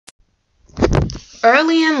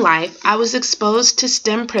Early in life, I was exposed to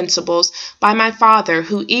STEM principles by my father,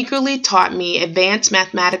 who eagerly taught me advanced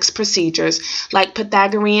mathematics procedures like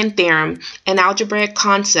Pythagorean theorem and algebraic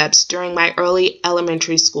concepts during my early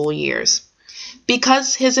elementary school years.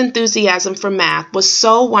 Because his enthusiasm for math was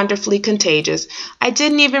so wonderfully contagious, I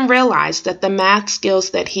didn't even realize that the math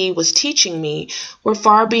skills that he was teaching me were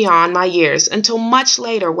far beyond my years until much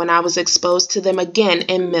later when I was exposed to them again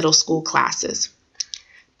in middle school classes.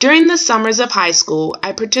 During the summers of high school,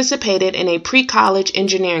 I participated in a pre-college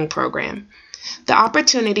engineering program. The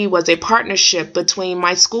opportunity was a partnership between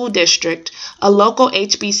my school district, a local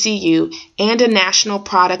HBCU, and a national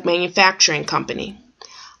product manufacturing company.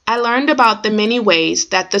 I learned about the many ways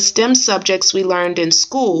that the STEM subjects we learned in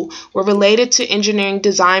school were related to engineering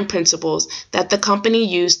design principles that the company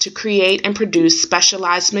used to create and produce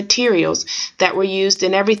specialized materials that were used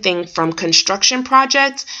in everything from construction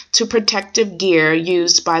projects to protective gear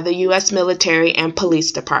used by the U.S. military and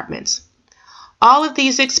police departments. All of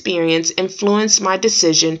these experiences influenced my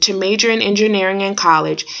decision to major in engineering in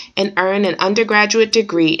college and earn an undergraduate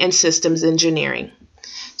degree in systems engineering.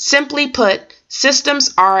 Simply put,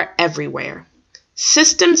 systems are everywhere.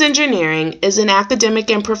 Systems engineering is an academic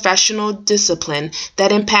and professional discipline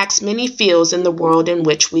that impacts many fields in the world in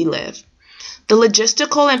which we live. The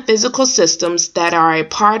logistical and physical systems that are a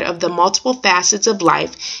part of the multiple facets of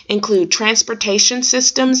life include transportation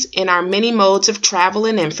systems in our many modes of travel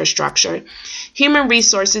and infrastructure, human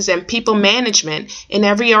resources and people management in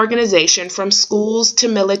every organization from schools to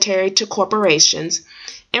military to corporations,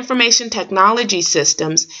 information technology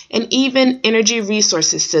systems, and even energy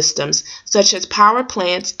resources systems, such as power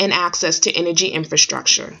plants and access to energy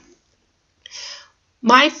infrastructure.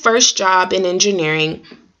 My first job in engineering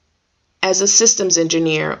as a systems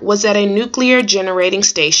engineer was at a nuclear generating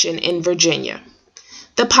station in Virginia.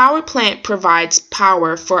 The power plant provides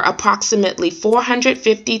power for approximately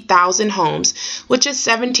 450,000 homes, which is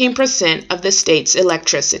 17% of the state's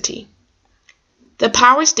electricity. The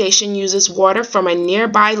power station uses water from a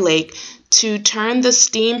nearby lake to turn the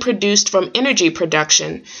steam produced from energy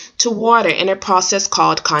production to water in a process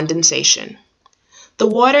called condensation. The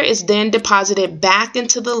water is then deposited back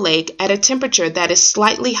into the lake at a temperature that is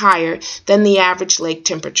slightly higher than the average lake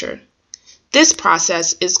temperature. This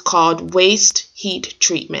process is called waste heat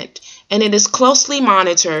treatment, and it is closely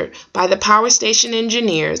monitored by the power station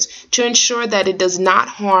engineers to ensure that it does not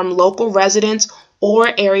harm local residents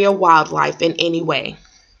or area wildlife in any way.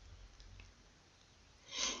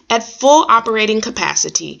 At full operating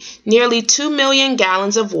capacity, nearly 2 million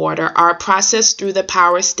gallons of water are processed through the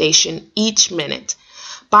power station each minute.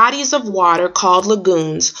 Bodies of water called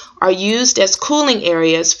lagoons are used as cooling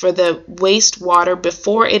areas for the wastewater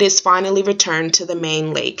before it is finally returned to the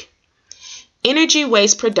main lake. Energy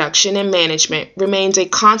waste production and management remains a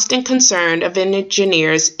constant concern of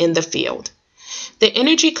engineers in the field. The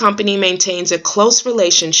energy company maintains a close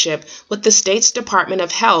relationship with the state's Department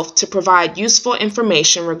of Health to provide useful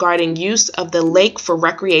information regarding use of the lake for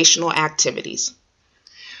recreational activities.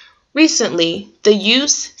 Recently, the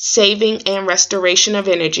use, saving, and restoration of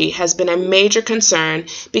energy has been a major concern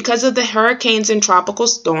because of the hurricanes and tropical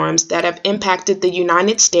storms that have impacted the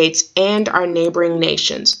United States and our neighboring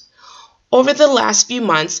nations. Over the last few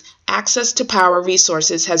months, access to power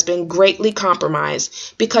resources has been greatly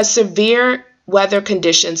compromised because severe weather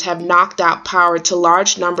conditions have knocked out power to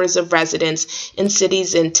large numbers of residents in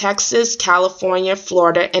cities in Texas, California,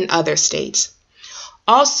 Florida, and other states.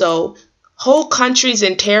 Also, whole countries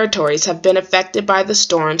and territories have been affected by the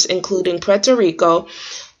storms, including Puerto Rico,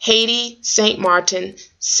 Haiti, St. Martin,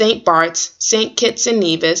 St. Bart's, St. Kitts and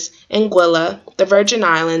Nevis, Anguilla, the Virgin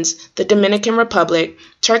Islands, the Dominican Republic,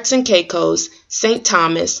 Turks and Caicos, St.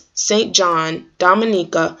 Thomas, St. John,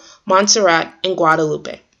 Dominica, Montserrat, and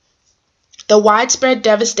Guadeloupe. The widespread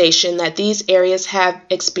devastation that these areas have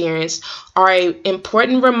experienced are an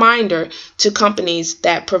important reminder to companies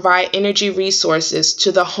that provide energy resources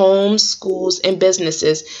to the homes, schools, and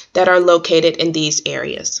businesses that are located in these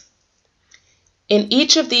areas. In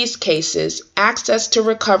each of these cases, access to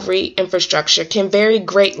recovery infrastructure can vary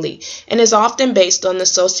greatly and is often based on the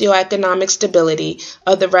socioeconomic stability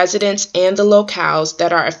of the residents and the locales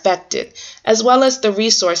that are affected, as well as the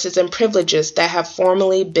resources and privileges that have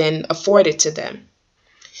formerly been afforded to them.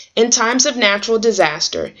 In times of natural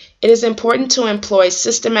disaster, it is important to employ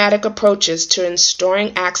systematic approaches to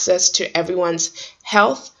ensuring access to everyone's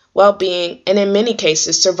health, well-being, and in many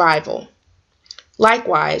cases, survival.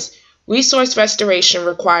 Likewise, resource restoration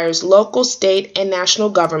requires local, state, and national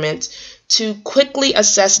governments to quickly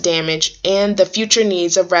assess damage and the future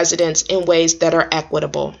needs of residents in ways that are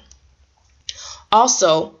equitable.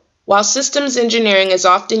 Also, While systems engineering is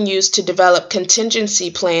often used to develop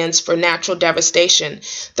contingency plans for natural devastation,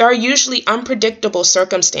 there are usually unpredictable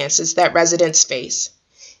circumstances that residents face.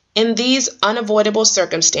 In these unavoidable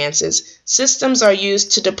circumstances, systems are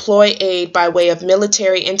used to deploy aid by way of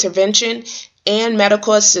military intervention and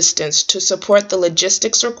medical assistance to support the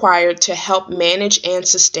logistics required to help manage and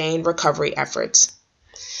sustain recovery efforts.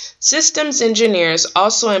 Systems engineers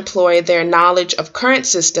also employ their knowledge of current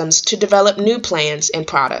systems to develop new plans and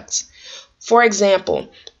products. For example,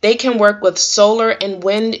 they can work with solar and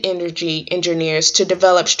wind energy engineers to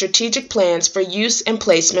develop strategic plans for use and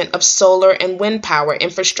placement of solar and wind power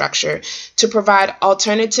infrastructure to provide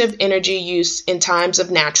alternative energy use in times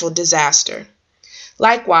of natural disaster.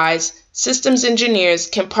 Likewise, systems engineers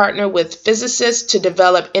can partner with physicists to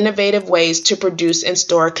develop innovative ways to produce and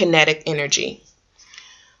store kinetic energy.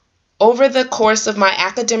 Over the course of my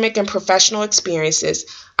academic and professional experiences,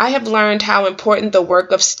 I have learned how important the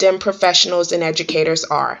work of STEM professionals and educators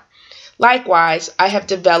are. Likewise, I have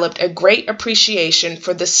developed a great appreciation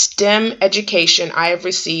for the STEM education I have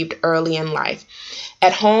received early in life,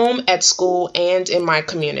 at home, at school, and in my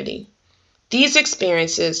community. These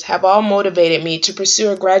experiences have all motivated me to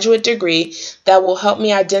pursue a graduate degree that will help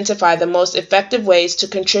me identify the most effective ways to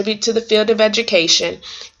contribute to the field of education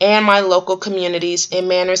and my local communities in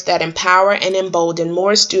manners that empower and embolden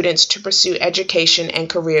more students to pursue education and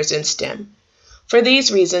careers in STEM. For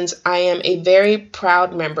these reasons, I am a very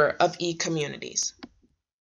proud member of eCommunities.